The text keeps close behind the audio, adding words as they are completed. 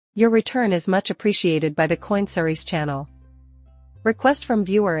Your return is much appreciated by the CoinSeries channel. Request from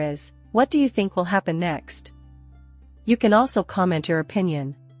viewer is, what do you think will happen next? You can also comment your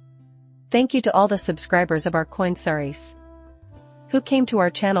opinion. Thank you to all the subscribers of our CoinSeries. Who came to our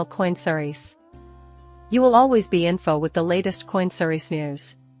channel CoinSeries? You will always be info with the latest CoinSeries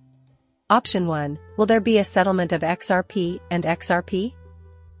news. Option 1, will there be a settlement of XRP and XRP?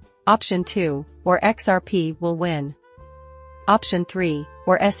 Option 2, or XRP will win. Option 3,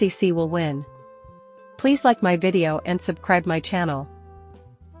 or SEC will win. Please like my video and subscribe my channel.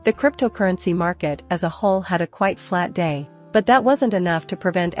 The cryptocurrency market as a whole had a quite flat day, but that wasn't enough to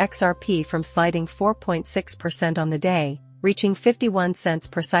prevent XRP from sliding 4.6% on the day, reaching 51 cents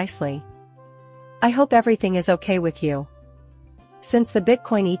precisely. I hope everything is okay with you. Since the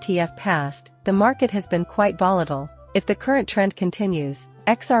Bitcoin ETF passed, the market has been quite volatile. If the current trend continues,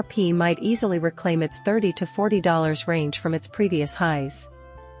 XRP might easily reclaim its $30 to $40 range from its previous highs.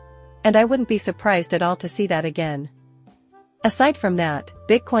 And I wouldn't be surprised at all to see that again. Aside from that,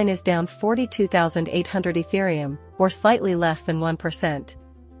 Bitcoin is down 42,800 Ethereum, or slightly less than 1%.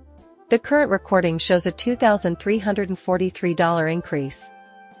 The current recording shows a $2,343 increase.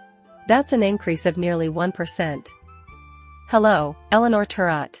 That's an increase of nearly 1%. Hello, Eleanor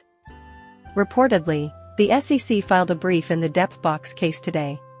Turot. Reportedly, the SEC filed a brief in the Depthbox case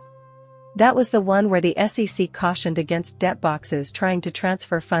today. That was the one where the SEC cautioned against Depthboxes trying to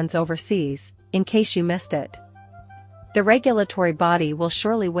transfer funds overseas, in case you missed it. The regulatory body will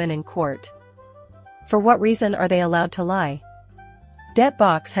surely win in court. For what reason are they allowed to lie?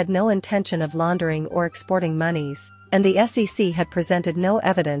 Depthbox had no intention of laundering or exporting monies, and the SEC had presented no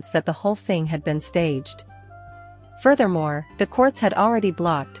evidence that the whole thing had been staged. Furthermore, the courts had already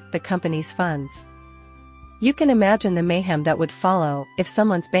blocked the company's funds. You can imagine the mayhem that would follow if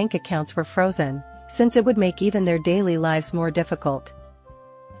someone's bank accounts were frozen, since it would make even their daily lives more difficult.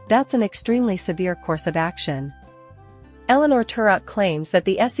 That's an extremely severe course of action. Eleanor Turot claims that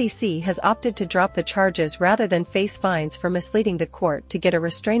the SEC has opted to drop the charges rather than face fines for misleading the court to get a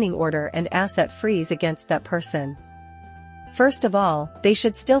restraining order and asset freeze against that person. First of all, they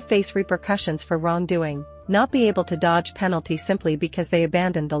should still face repercussions for wrongdoing, not be able to dodge penalty simply because they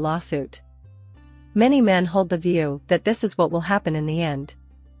abandoned the lawsuit. Many men hold the view that this is what will happen in the end.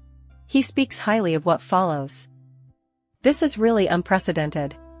 He speaks highly of what follows. This is really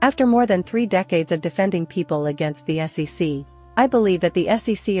unprecedented. After more than 3 decades of defending people against the SEC, I believe that the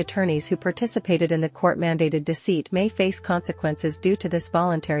SEC attorneys who participated in the court-mandated deceit may face consequences due to this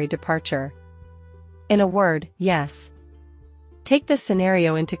voluntary departure. In a word, yes. Take this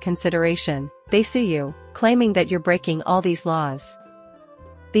scenario into consideration. They sue you, claiming that you're breaking all these laws.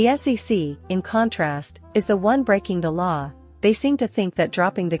 The SEC, in contrast, is the one breaking the law. They seem to think that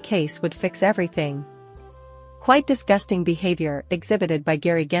dropping the case would fix everything. Quite disgusting behavior exhibited by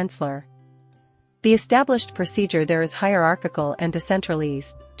Gary Gensler. The established procedure there is hierarchical and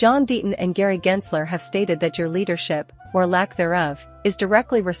decentralized. John Deaton and Gary Gensler have stated that your leadership, or lack thereof, is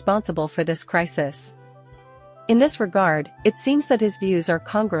directly responsible for this crisis. In this regard, it seems that his views are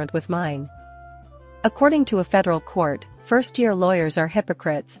congruent with mine. According to a federal court, first-year lawyers are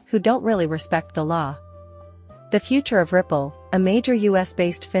hypocrites who don't really respect the law. The future of Ripple, a major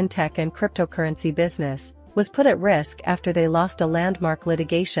US-based fintech and cryptocurrency business, was put at risk after they lost a landmark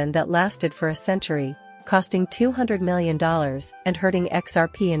litigation that lasted for a century, costing $200 million and hurting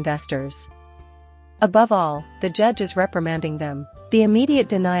XRP investors. Above all, the judge is reprimanding them. The immediate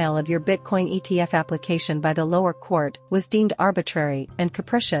denial of your Bitcoin ETF application by the lower court was deemed arbitrary and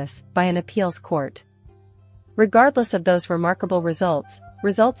capricious by an appeals court. Regardless of those remarkable results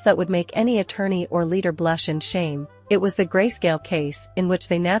that would make any attorney or leader blush in shame, it was the Grayscale case in which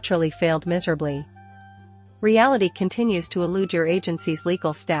they naturally failed miserably. Reality continues to elude your agency's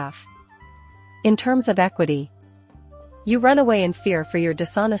legal staff. In terms of equity, you run away in fear for your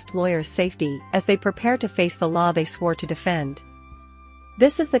dishonest lawyers' safety as they prepare to face the law they swore to defend.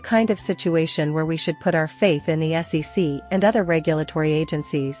 This is the kind of situation where we should put our faith in the SEC and other regulatory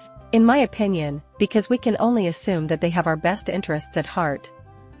agencies, in my opinion, because we can only assume that they have our best interests at heart.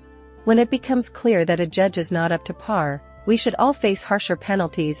 When it becomes clear that a judge is not up to par, we should all face harsher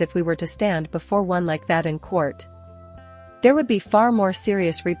penalties if we were to stand before one like that in court. There would be far more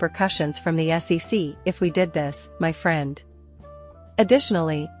serious repercussions from the SEC if we did this, my friend.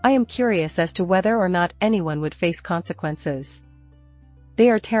 Additionally, I am curious as to whether or not anyone would face consequences. They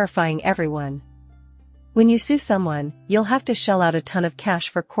are terrifying everyone. When you sue someone, you'll have to shell out a ton of cash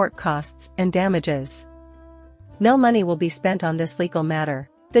for court costs and damages. No money will be spent on this legal matter.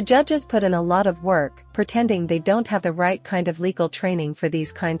 The judges put in a lot of work, pretending they don't have the right kind of legal training for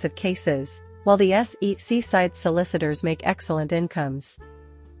these kinds of cases, while the SEC side solicitors make excellent incomes.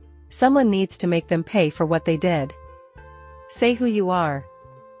 Someone needs to make them pay for what they did. Say who you are.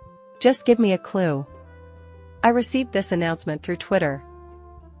 Just give me a clue. I received this announcement through Twitter.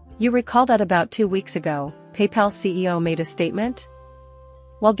 You recall that about 2 weeks ago, PayPal CEO made a statement?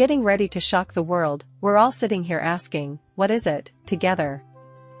 While getting ready to shock the world, we're all sitting here asking, what is it, together?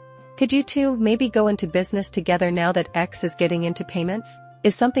 Could you two maybe go into business together now that X is getting into payments?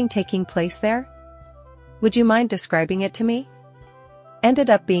 Is something taking place there? Would you mind describing it to me?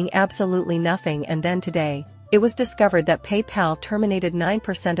 Ended up being absolutely nothing, and then today, it was discovered that PayPal terminated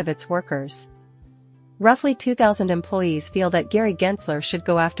 9% of its workers. Roughly 2,000 employees feel that Gary Gensler should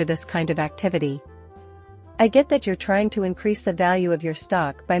go after this kind of activity. I get that you're trying to increase the value of your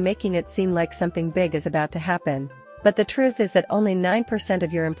stock by making it seem like something big is about to happen, but the truth is that only 9%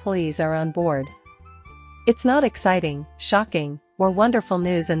 of your employees are on board. It's not exciting, shocking, or wonderful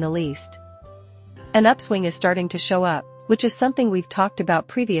news in the least. An upswing is starting to show up, which is something we've talked about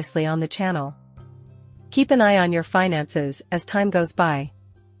previously on the channel. Keep an eye on your finances as time goes by.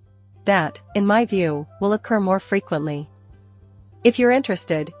 That, in my view, will occur more frequently. If you're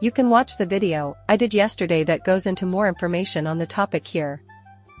interested, you can watch the video I did yesterday that goes into more information on the topic here.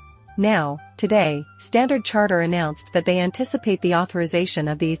 Now, today, Standard Chartered announced that they anticipate the authorization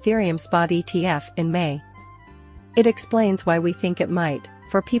of the Ethereum Spot ETF in May. It explains why we think it might,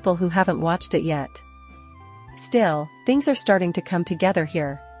 for people who haven't watched it yet. Still, things are starting to come together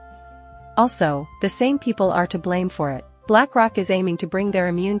here. Also, the same people are to blame for it. BlackRock is aiming to bring their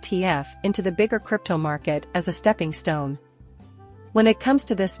Immune ETF into the bigger crypto market as a stepping stone. When it comes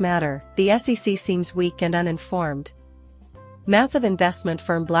to this matter, the SEC seems weak and uninformed. Massive investment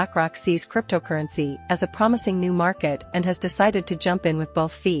firm BlackRock sees cryptocurrency as a promising new market and has decided to jump in with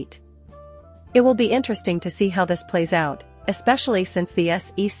both feet. It will be interesting to see how this plays out, especially since the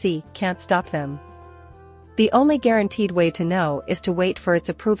SEC can't stop them. The only guaranteed way to know is to wait for its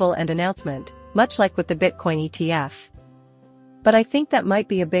approval and announcement, much like with the Bitcoin ETF. But I think that might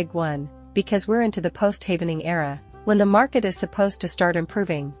be a big one, because we're into the post-halvening era, when the market is supposed to start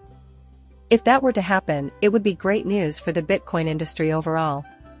improving. If that were to happen, it would be great news for the Bitcoin industry overall.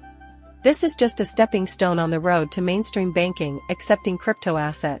 This is just a stepping stone on the road to mainstream banking accepting crypto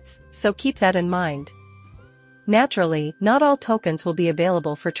assets, so keep that in mind. Naturally, not all tokens will be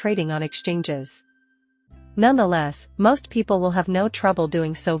available for trading on exchanges. Nonetheless, most people will have no trouble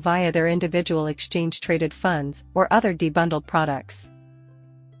doing so via their individual exchange-traded funds or other debundled products.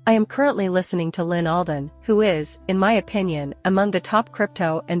 I am currently listening to Lynn Alden, who is, in my opinion, among the top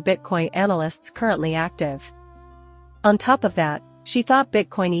crypto and Bitcoin analysts currently active. On top of that, she thought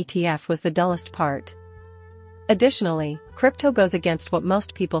Bitcoin ETF was the dullest part. Additionally, crypto goes against what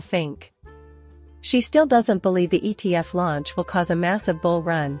most people think. She still doesn't believe the ETF launch will cause a massive bull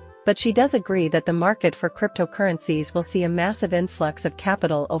run, but she does agree that the market for cryptocurrencies will see a massive influx of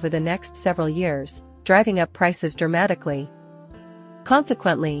capital over the next several years, driving up prices dramatically.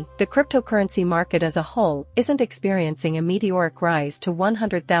 Consequently, the cryptocurrency market as a whole isn't experiencing a meteoric rise to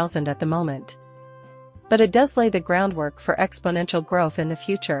 100,000 at the moment. But it does lay the groundwork for exponential growth in the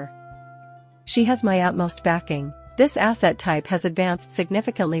future. She has my utmost backing. This asset type has advanced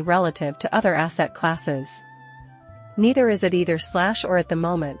significantly relative to other asset classes. Neither is it either or at the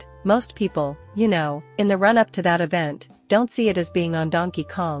moment. Most people, in the run-up to that event, don't see it as being on Donkey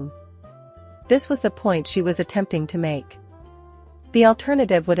Kong. This was the point she was attempting to make. The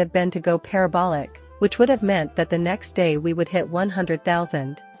alternative would have been to go parabolic, which would have meant that the next day we would hit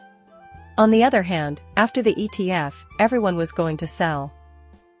 100,000. On the other hand, after the ETF, everyone was going to sell.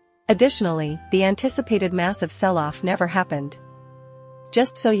 Additionally, the anticipated massive sell-off never happened.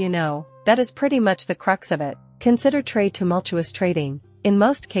 Just so you know, that is pretty much the crux of it. Consider trade tumultuous trading. In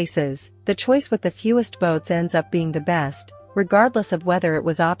most cases, the choice with the fewest votes ends up being the best, regardless of whether it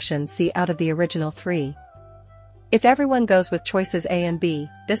was option C out of the original 3. If everyone goes with choices A and B,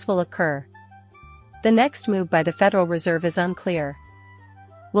 this will occur. The next move by the Federal Reserve is unclear.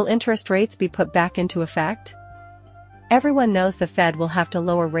 Will interest rates be put back into effect? Everyone knows the Fed will have to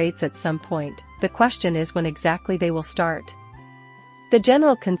lower rates at some point. The question is when exactly they will start. The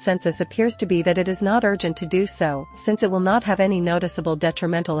general consensus appears to be that it is not urgent to do so, since it will not have any noticeable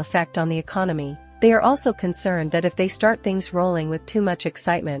detrimental effect on the economy. They are also concerned that if they start things rolling with too much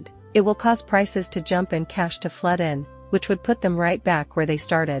excitement, it will cause prices to jump and cash to flood in, which would put them right back where they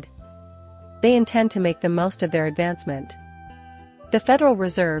started. They intend to make the most of their advancement. The Federal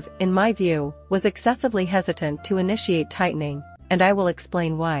Reserve, in my view, was excessively hesitant to initiate tightening, and I will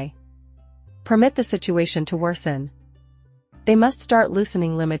explain why. Permit the situation to worsen. They must start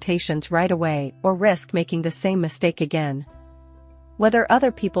loosening limitations right away or risk making the same mistake again. Whether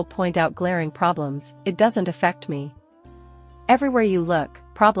other people point out glaring problems, it doesn't affect me. Everywhere you look,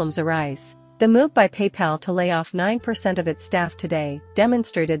 problems arise. The move by PayPal to lay off 9% of its staff today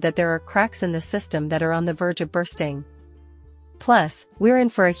demonstrated that there are cracks in the system that are on the verge of bursting. Plus, we're in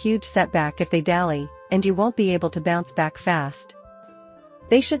for a huge setback if they dally, and you won't be able to bounce back fast.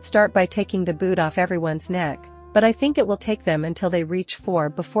 They should start by taking the boot off everyone's neck, but I think it will take them until they reach 4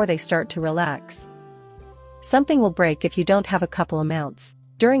 before they start to relax. Something will break if you don't have a couple amounts.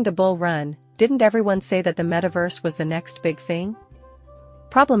 During the bull run, didn't everyone say that the metaverse was the next big thing?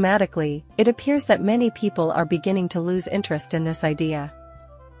 Problematically, it appears that many people are beginning to lose interest in this idea.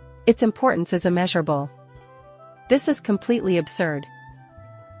 Its importance is immeasurable. This is completely absurd.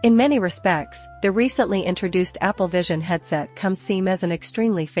 In many respects, the recently introduced Apple Vision headset seems as an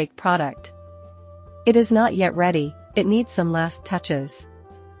extremely fake product. It is not yet ready, it needs some last touches.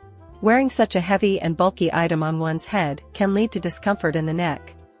 Wearing such a heavy and bulky item on one's head can lead to discomfort in the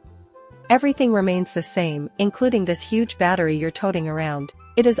neck. Everything remains the same, including this huge battery you're toting around.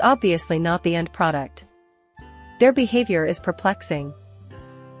 It is obviously not the end product. Their behavior is perplexing.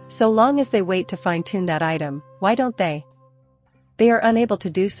 So long as they wait to fine-tune that item, why don't they? They are unable to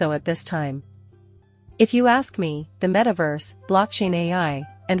do so at this time. If you ask me, the metaverse, blockchain AI,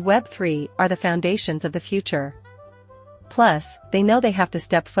 and Web3 are the foundations of the future. Plus, they know they have to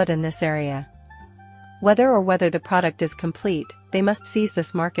step foot in this area. Whether the product is complete, they must seize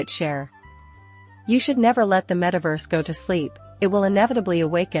this market share. You should never let the metaverse go to sleep, it will inevitably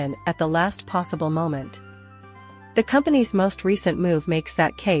awaken at the last possible moment. The company's most recent move makes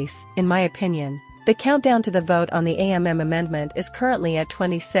that case, in my opinion. The countdown to the vote on the AMM amendment is currently at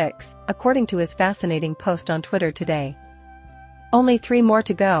 26, according to his fascinating post on Twitter today. Only 3 more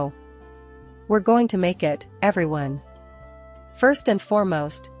to go. We're going to make it, everyone. First and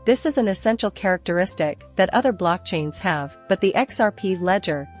foremost, this is an essential characteristic that other blockchains have, but the XRP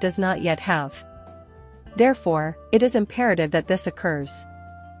ledger does not yet have. Therefore, it is imperative that this occurs.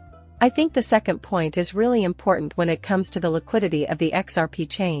 I think the second point is really important when it comes to the liquidity of the XRP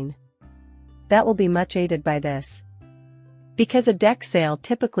chain. That will be much aided by this. Because a DEX sale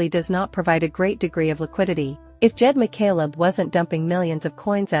typically does not provide a great degree of liquidity, if Jed McCaleb wasn't dumping millions of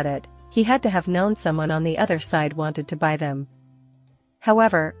coins at it, he had to have known someone on the other side wanted to buy them.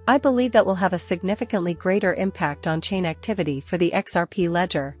 However, I believe that will have a significantly greater impact on chain activity for the XRP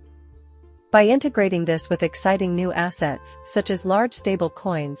ledger. By integrating this with exciting new assets, such as large stable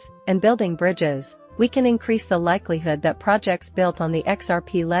coins, and building bridges, we can increase the likelihood that projects built on the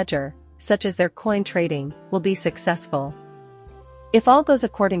XRP ledger, such as their coin trading, will be successful. If all goes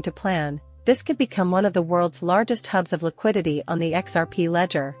according to plan, this could become one of the world's largest hubs of liquidity on the XRP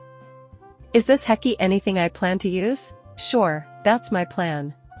ledger. Is this hecky anything I plan to use? Sure, that's my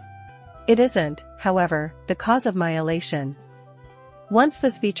plan. It isn't, however, the cause of my elation. Once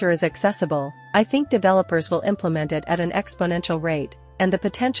this feature is accessible, I think developers will implement it at an exponential rate, and the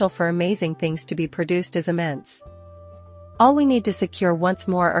potential for amazing things to be produced is immense. All we need to secure once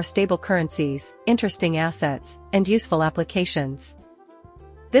more are stable currencies, interesting assets, and useful applications.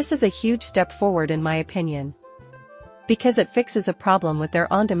 This is a huge step forward in my opinion. Because it fixes a problem with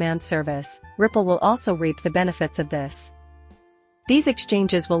their on-demand service, Ripple will also reap the benefits of this. These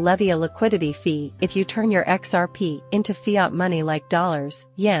exchanges will levy a liquidity fee if you turn your XRP into fiat money like dollars,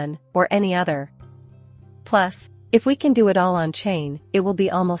 yen, or any other. Plus, if we can do it all on-chain, it will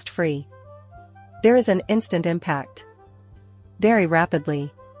be almost free. There is an instant impact. Very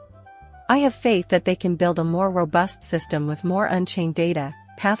rapidly. I have faith that they can build a more robust system with more on-chain data,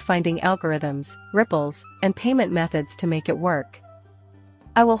 pathfinding algorithms, ripples, and payment methods to make it work.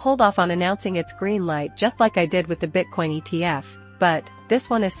 I will hold off on announcing its green light just like I did with the Bitcoin ETF, but this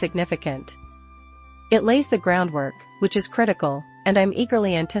one is significant. It lays the groundwork, which is critical, and I'm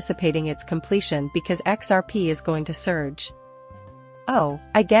eagerly anticipating its completion because XRP is going to surge. Oh,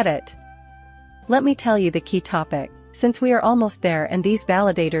 I get it. Let me tell you the key topic. Since we are almost there and these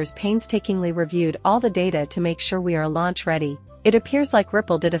validators painstakingly reviewed all the data to make sure we are launch ready, it appears like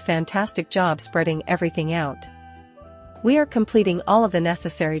Ripple did a fantastic job spreading everything out. We are completing all of the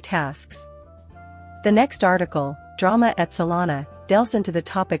necessary tasks. The next article, Drama at Solana, delves into the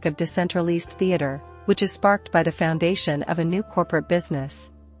topic of decentralized theater, which is sparked by the foundation of a new corporate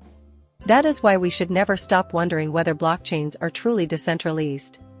business. That is why we should never stop wondering whether blockchains are truly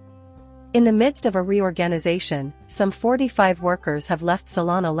decentralized. In the midst of a reorganization, some 45 workers have left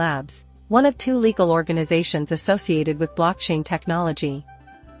Solana Labs, one of 2 legal organizations associated with blockchain technology.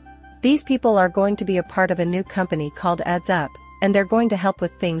 These people are going to be a part of a new company called AdsUp, and they're going to help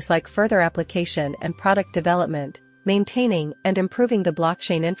with things like further application and product development, maintaining and improving the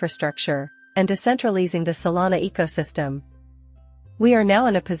blockchain infrastructure, and decentralizing the Solana ecosystem. We are now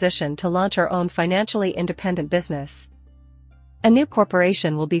in a position to launch our own financially independent business. A new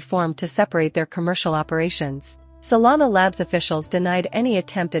corporation will be formed to separate their commercial operations. Solana Labs officials denied any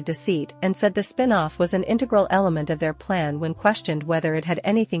attempt at deceit and said the spin-off was an integral element of their plan when questioned whether it had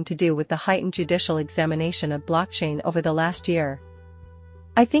anything to do with the heightened judicial examination of blockchain over the last year.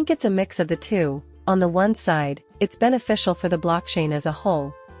 I think it's a mix of the two. On the one side, it's beneficial for the blockchain as a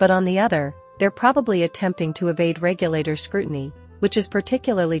whole, but on the other, they're probably attempting to evade regulator scrutiny, which is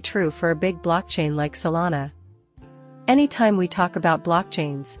particularly true for a big blockchain like Solana. Anytime we talk about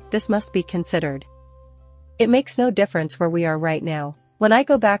blockchains, this must be considered. It makes no difference where we are right now. When I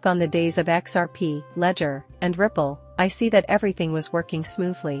go back on the days of XRP, Ledger, and Ripple, I see that everything was working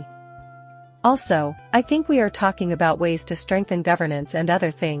smoothly. Also, I think we are talking about ways to strengthen governance and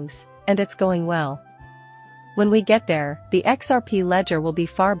other things, and it's going well. When we get there, the XRP ledger will be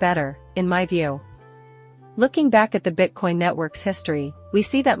far better, in my view. Looking back at the Bitcoin network's history, we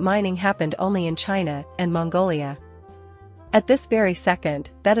see that mining happened only in China and Mongolia. At this very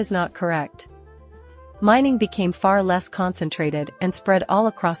second, that is not correct. Mining became far less concentrated and spread all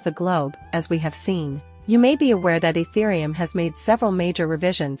across the globe, as we have seen. You may be aware that Ethereum has made several major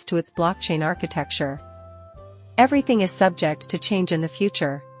revisions to its blockchain architecture. Everything is subject to change in the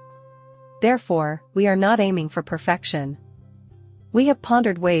future. Therefore, we are not aiming for perfection. We have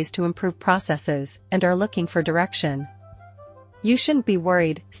pondered ways to improve processes and are looking for direction. You shouldn't be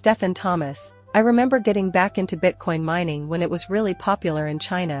worried, Stephen Thomas. I remember getting back into Bitcoin mining when it was really popular in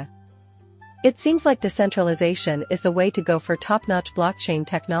China. It seems like decentralization is the way to go for top-notch blockchain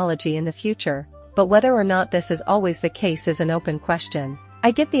technology in the future, but whether or not this is always the case is an open question.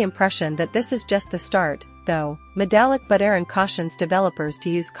 I get the impression that this is just the start, though. Medallic but Aaron cautions developers to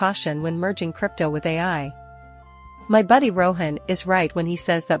use caution when merging crypto with AI. My buddy Rohan is right when he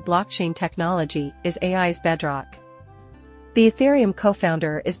says that blockchain technology is AI's bedrock. The Ethereum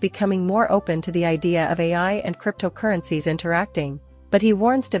co-founder is becoming more open to the idea of AI and cryptocurrencies interacting, but he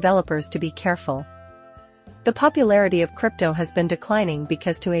warns developers to be careful. The popularity of crypto has been declining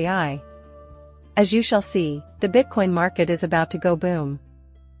because to AI. As you shall see, the Bitcoin market is about to go boom.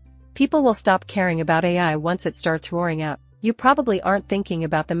 People will stop caring about AI once it starts roaring up. You probably aren't thinking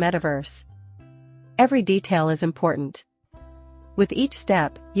about the metaverse. Every detail is important. With each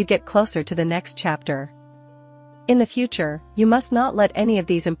step, you get closer to the next chapter. In the future, you must not let any of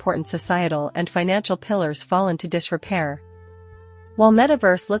these important societal and financial pillars fall into disrepair. While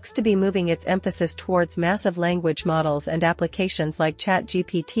Metaverse looks to be moving its emphasis towards massive language models and applications like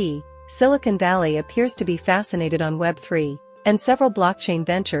ChatGPT, Silicon Valley appears to be fascinated on Web3, and several blockchain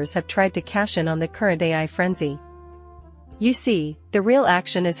ventures have tried to cash in on the current AI frenzy. You see, the real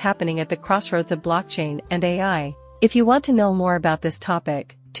action is happening at the crossroads of blockchain and AI. If you want to know more about this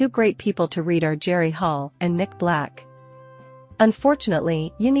topic, two great people to read are Jerry Hall and Nick Black.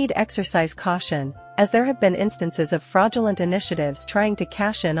 Unfortunately, you need exercise caution, as there have been instances of fraudulent initiatives trying to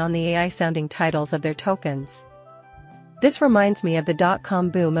cash in on the AI-sounding titles of their tokens. This reminds me of the dot-com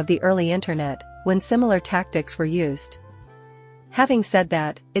boom of the early internet, when similar tactics were used. Having said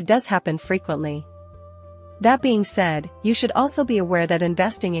that, it does happen frequently. That being said, you should also be aware that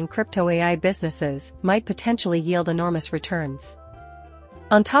investing in crypto AI businesses might potentially yield enormous returns.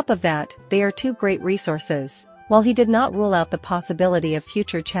 On top of that, they are two great resources. While he did not rule out the possibility of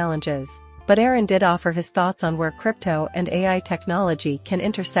future challenges, but Aaron did offer his thoughts on where crypto and AI technology can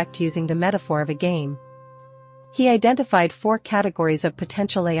intersect using the metaphor of a game. He identified 4 categories of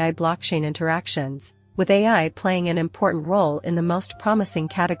potential AI blockchain interactions, with AI playing an important role in the most promising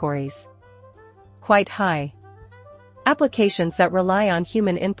categories. Quite high. Applications that rely on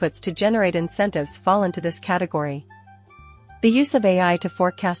human inputs to generate incentives fall into this category. The use of AI to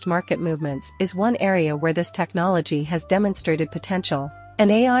forecast market movements is one area where this technology has demonstrated potential. An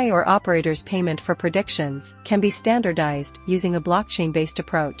AI or operator's payment for predictions can be standardized using a blockchain-based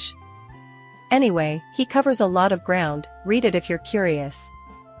approach. Anyway, he covers a lot of ground, read it if you're curious.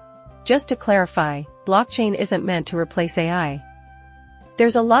 Just to clarify, blockchain isn't meant to replace AI.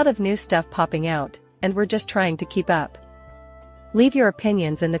 There's a lot of new stuff popping out, and we're just trying to keep up. Leave your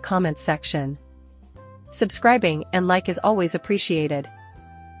opinions in the comments section. Subscribing and like is always appreciated.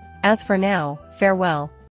 As for now, farewell.